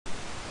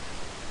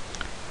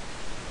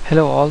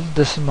Hello all,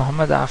 this is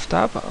Mohammed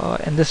Aftab.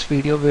 In this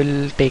video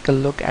we'll take a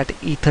look at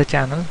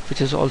EtherChannel,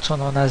 which is also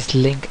known as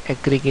link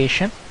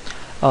aggregation.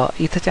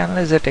 EtherChannel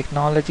is a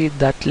technology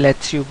that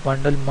lets you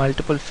bundle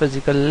multiple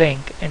physical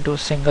links into a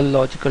single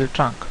logical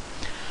trunk.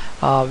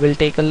 We'll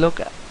take a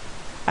look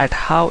at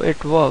how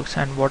it works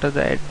and what are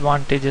the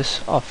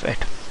advantages of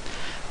it.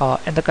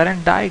 In the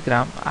current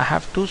diagram, I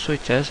have two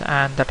switches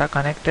and that are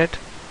connected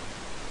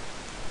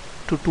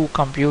to two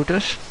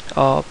computers.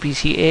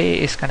 PC A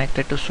is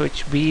connected to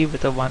switch B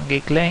with a 1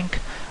 gig link,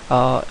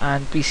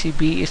 and PC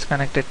B is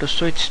connected to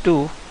switch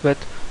 2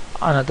 with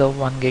another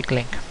 1 gig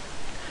link.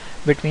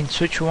 Between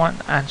switch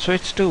 1 and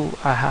switch 2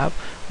 I have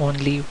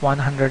only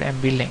 100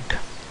 MB link.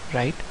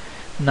 Right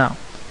now,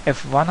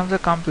 if one of the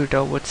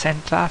computer would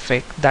send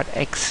traffic that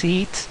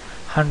exceeds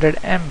 100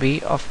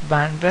 MB of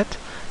bandwidth,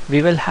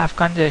 we will have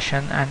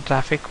congestion and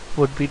traffic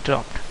would be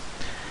dropped.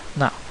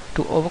 Now,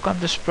 to overcome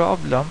this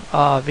problem,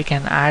 we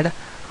can add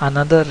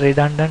another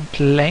redundant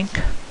link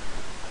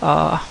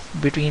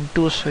between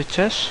two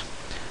switches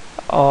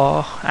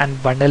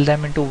and bundle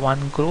them into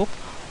one group,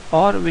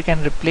 or we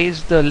can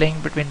replace the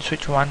link between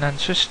switch 1 and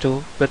switch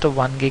 2 with a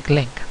 1 gig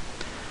link.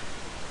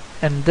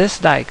 In this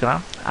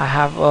diagram I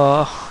have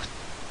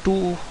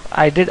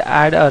I did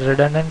add a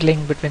redundant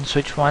link between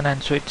switch 1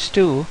 and switch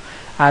 2.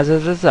 As a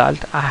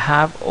result, I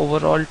have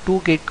overall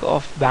 2 gig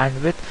of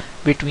bandwidth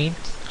between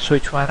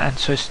switch 1 and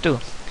switch 2.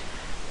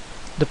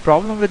 The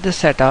problem with this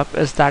setup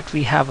is that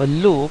we have a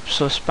loop,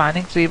 so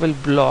spanning tree will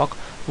block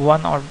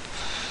one of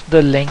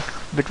the link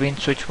between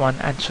switch 1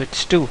 and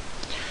switch 2,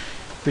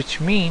 which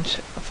means,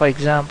 for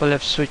example,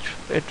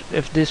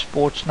 if this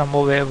ports number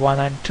were 1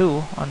 and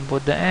 2 on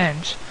both the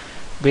ends,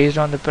 based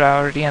on the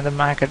priority and the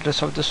MAC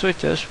address of the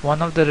switches,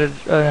 one of the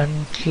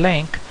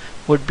link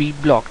would be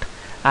blocked.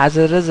 As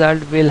a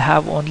result, we'll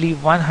have only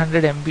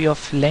 100 MB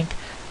of link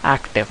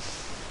active,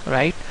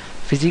 right?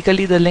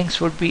 Physically the links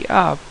would be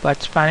up,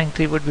 but spanning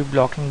tree would be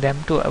blocking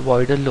them to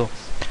avoid a loop.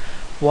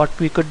 What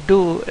we could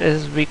do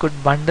is we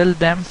could bundle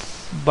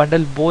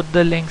both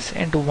the links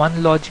into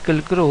one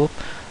logical group.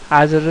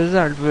 As a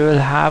result, we will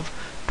have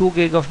 2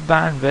 gig of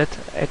bandwidth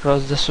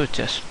across the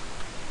switches.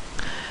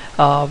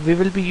 We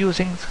will be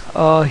using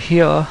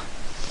here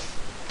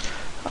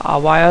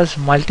Avaya's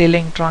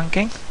multi-link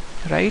trunking,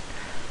 right?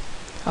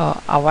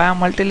 Avaya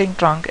multi-link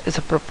trunk is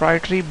a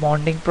proprietary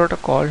bonding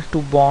protocol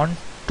to bond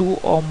 2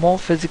 or more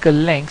physical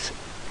links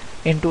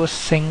into a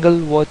single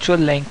virtual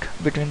link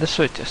between the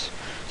switches.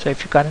 So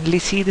if you currently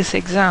see this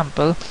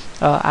example,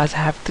 as I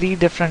have 3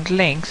 different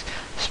links,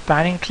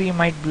 spanning tree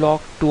might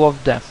block 2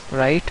 of them,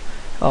 right?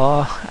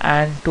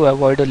 And to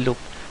avoid a loop,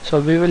 so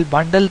we will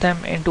bundle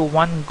them into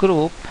one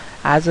group.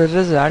 As a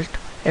result,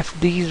 if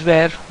these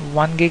were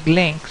 1 gig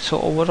link,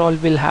 so overall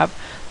we'll have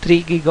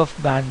 3 gig of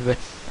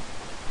bandwidth,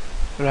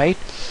 right?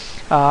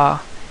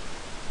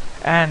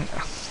 And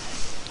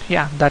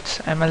yeah, that's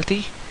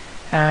MLT.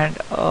 And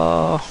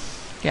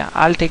yeah,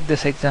 I'll take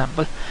this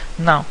example.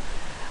 Now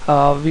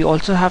we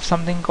also have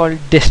something called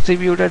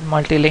distributed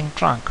multi-link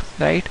trunk,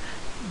 right?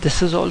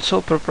 This is also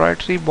a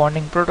proprietary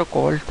bonding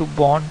protocol to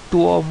bond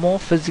 2 or more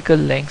physical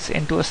links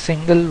into a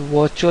single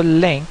virtual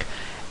link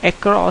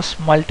across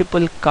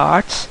multiple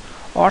cards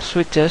or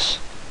switches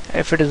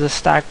if it is a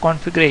stack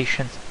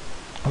configuration,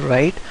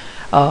 right?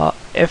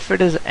 If it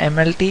is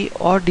MLT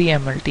or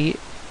DMLT,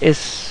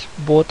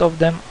 both of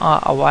them are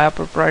Avaya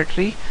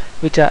proprietary,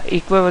 which are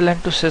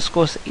equivalent to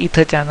Cisco's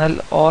EtherChannel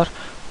or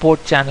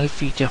port channel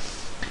feature.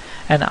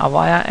 An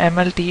Avaya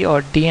MLT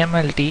or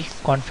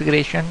DMLT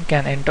configuration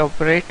can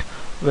interoperate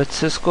with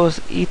Cisco's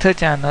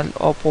EtherChannel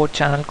or port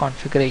channel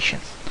configuration.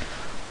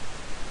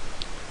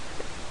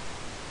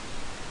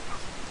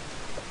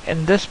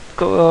 In this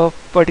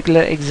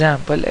particular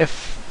example,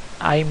 if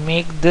I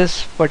make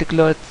this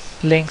particular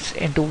links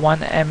into one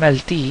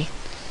MLT,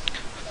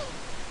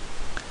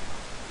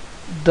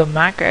 the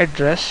MAC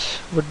address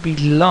would be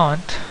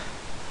learnt,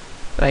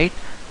 right?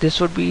 This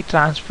would be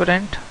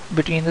transparent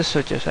between the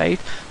switches, right?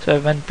 So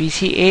when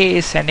PC A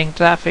is sending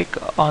traffic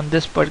on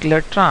this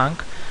particular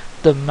trunk,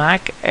 the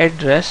MAC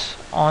address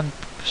on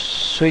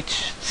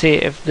switch, say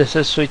if this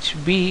is switch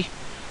B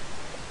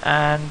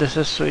and this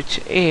is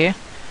switch A,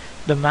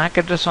 the MAC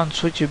address on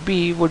switch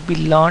B would be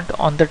learnt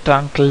on the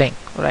trunk link,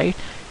 right?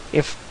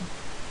 If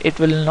it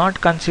will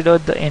not consider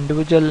the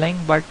individual link,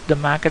 but the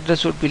MAC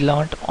address would be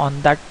learnt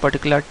on that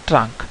particular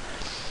trunk.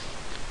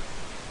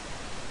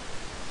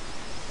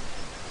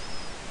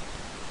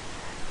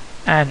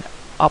 And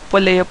upper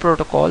layer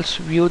protocols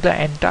view the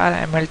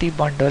entire MLT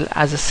bundle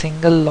as a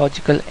single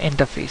logical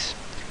interface.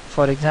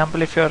 For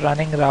example, if you're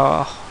running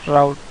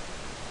routing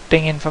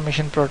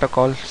information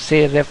protocol,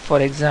 say ref for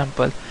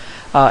example,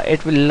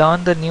 it will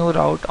learn the new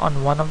route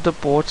on one of the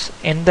ports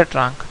in the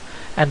trunk,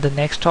 and the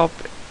next hop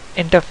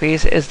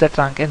interface is the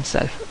trunk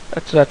itself.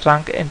 It's the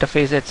trunk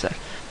interface itself.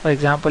 For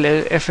example,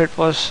 if it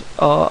was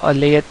a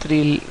layer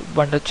 3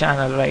 bundle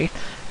channel, right,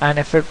 and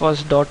if it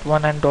was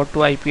 .1 and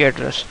 .2 IP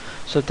address,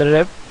 so the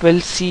rep will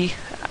see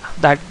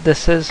that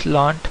this is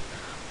learnt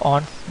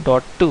on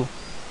 .2,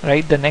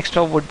 right? The next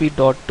hop would be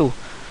 .2.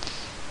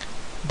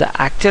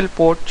 the actual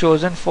port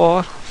chosen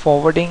for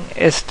forwarding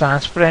is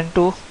transparent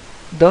to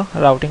the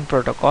routing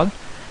protocol.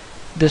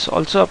 This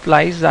also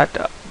applies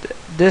that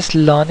this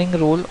learning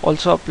rule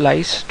also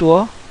applies to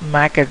a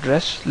MAC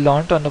address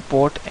learned on the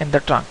port in the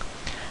trunk.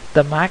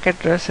 The MAC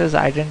address is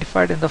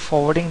identified in the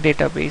forwarding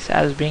database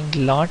as being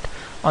learnt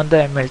on the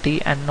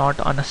MLT and not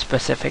on a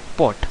specific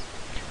port.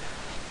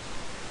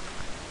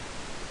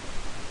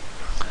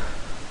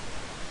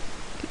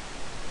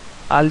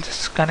 I'll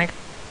just connect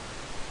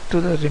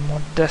to the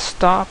remote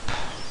desktop.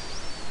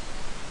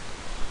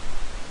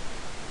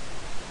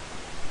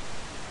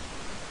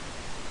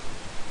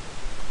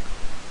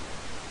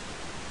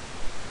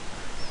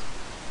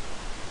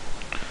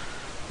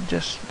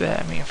 Just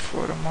bear me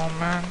for a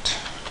moment.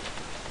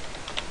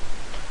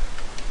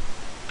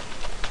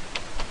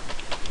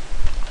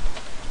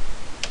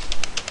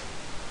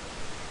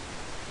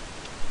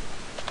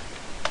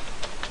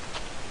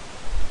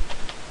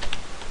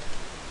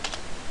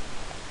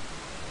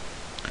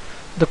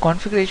 The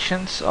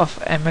configurations of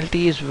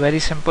MLT is very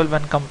simple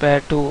when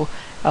compared to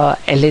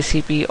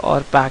LACP or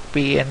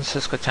PACP in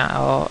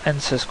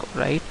Cisco,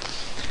 right?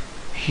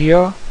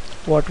 Here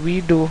what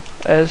we do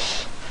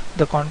is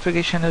the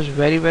configuration is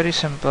very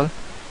simple.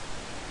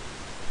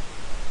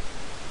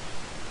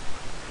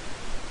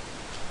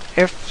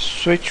 If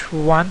switch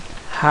 1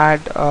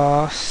 had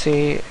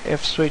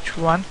if switch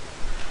 1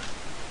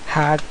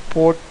 had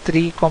port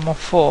 3,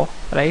 4,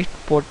 right,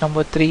 port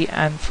number 3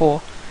 and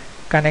 4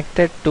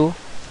 connected to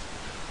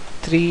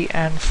 3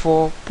 and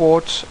 4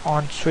 ports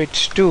on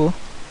switch 2,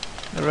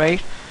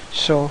 right?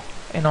 So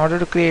in order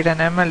to create an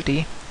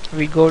MLT,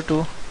 we go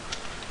to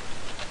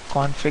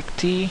config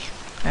T,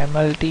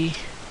 MLT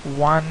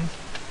 1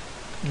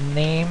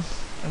 name,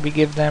 we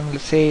give them,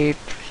 let's say,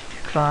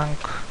 trunk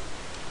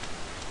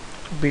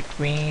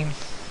between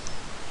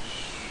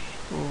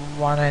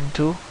 1 and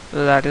 2,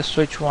 so that is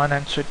switch 1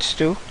 and switch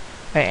 2.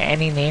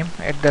 Any name,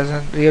 it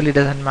really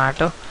doesn't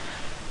matter.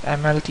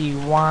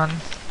 MLT1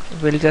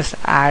 will just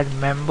add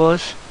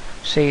members,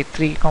 say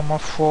 3,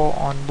 4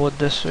 on both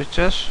the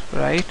switches,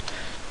 right?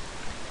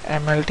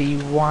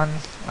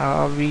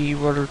 MLT1, we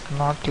will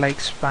not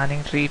like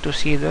spanning tree to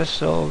see this,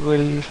 so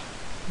we'll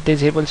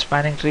disable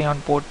spanning tree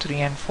on port 3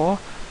 and 4.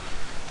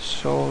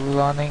 So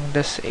learning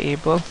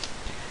disable,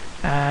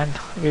 and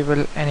we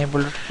will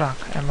enable trunk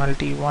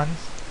MLT1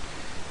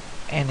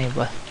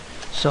 enable.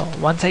 So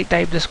once I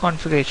type this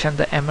configuration,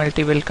 the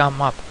MLT will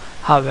come up.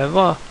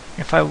 However,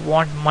 if I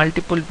want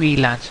multiple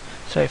VLANs,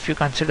 so if you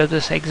consider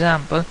this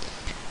example,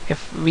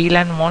 if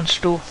VLAN wants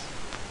to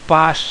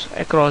pass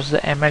across the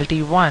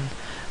MLT1,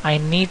 I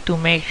need to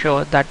make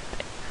sure that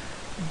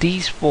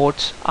these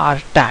ports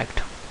are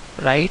tagged,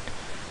 right?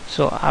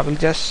 So I will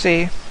just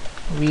say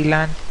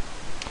VLAN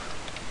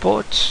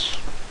ports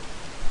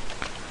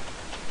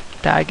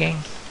tagging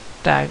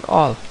tag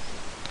all.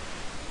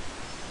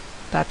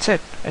 That's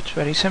it. It's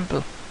very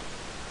simple.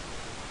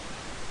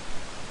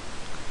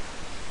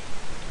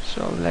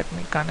 So let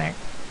me connect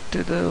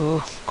to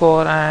the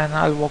core and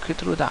I'll walk you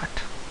through that.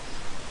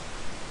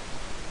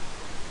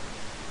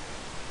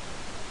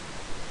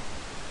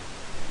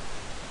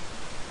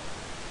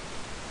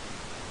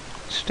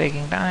 It's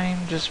taking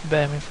time, just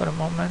bear me for a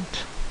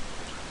moment.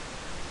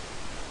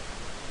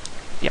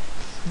 Yep,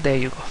 there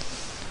you go.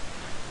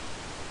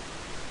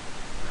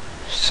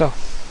 So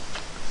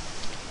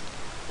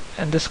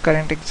in this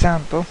current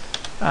example,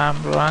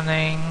 I'm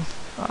running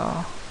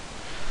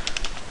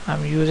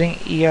I'm using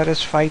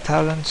ERS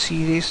 5000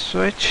 series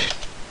switch.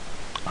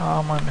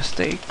 My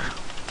mistake,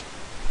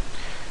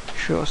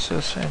 show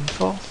sys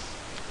info,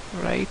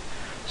 right?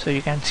 So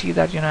you can see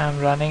that, I'm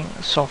running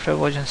software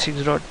version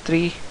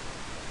 6.3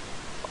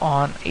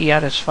 on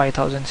ERS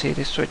 5000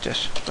 series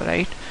switches,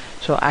 right?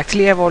 So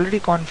actually I've already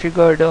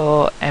configured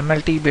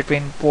MLT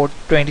between port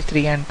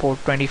 23 and port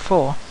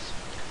 24.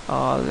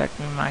 Let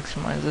me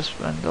maximize this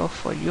window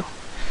for you.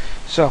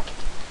 So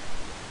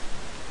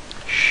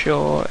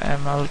show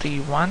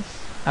MLT1,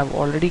 I've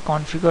already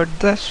configured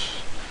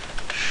this.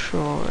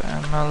 Show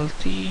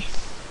MLT,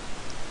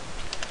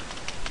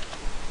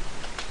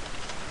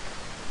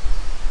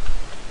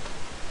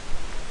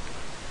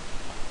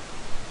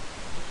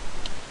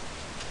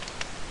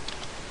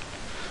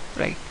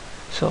 right?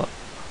 So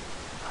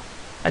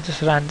I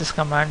just ran this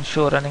command,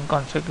 show running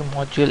config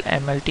module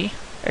MLT.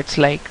 It's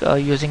like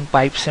using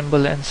pipe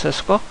symbol in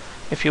Cisco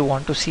if you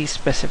want to see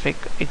specific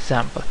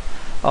example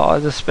or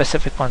the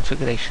specific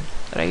configuration,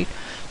 right?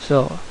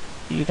 So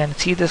you can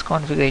see this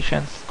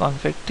configuration,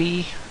 config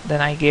T,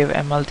 then I gave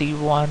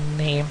MLT1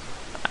 name,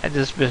 I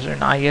just based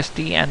on IST,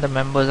 and the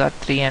members are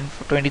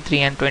 23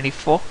 and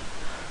 24.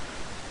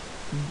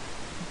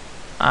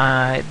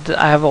 I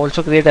have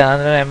also created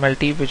another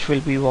MLT which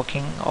will be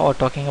working or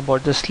talking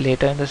about this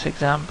later in this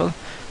example,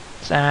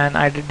 and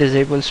I did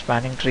disable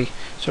spanning tree.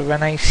 So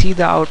when I see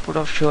the output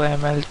of show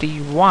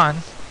MLT1,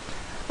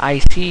 I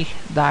see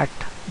that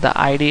the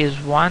ID is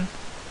 1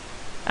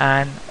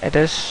 and it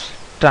is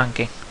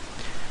trunking.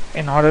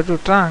 In order to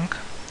trunk,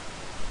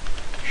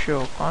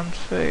 show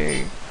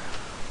config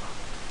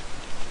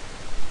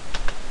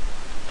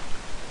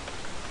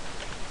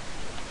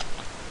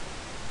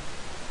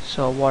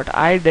So what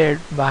I did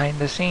behind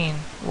the scene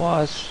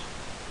was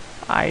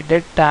I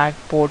did tag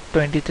port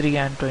 23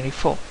 and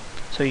 24.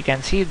 So you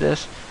can see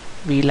this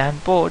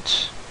VLAN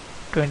ports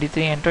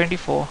 23 and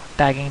 24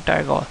 tagging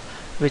tag all,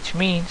 which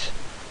means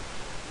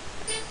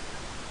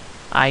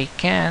I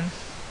can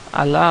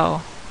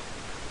allow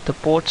the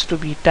ports to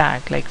be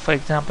tagged. Like for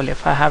example,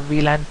 if I have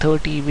VLAN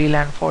 30,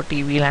 VLAN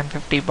 40, VLAN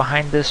 50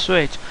 behind this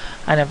switch,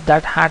 and if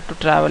that had to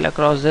travel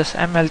across this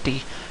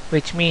MLT,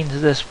 which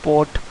means this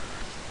port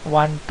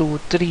 1, 2,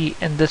 3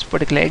 in this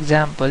particular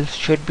example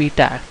should be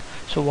tagged.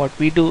 So what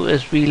we do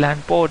is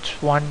VLAN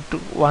ports 1, 2,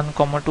 1,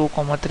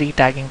 2, 3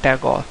 tagging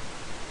tag all.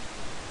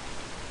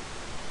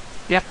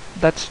 Yep,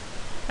 that's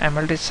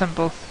MLT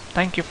simple.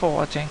 Thank you for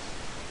watching.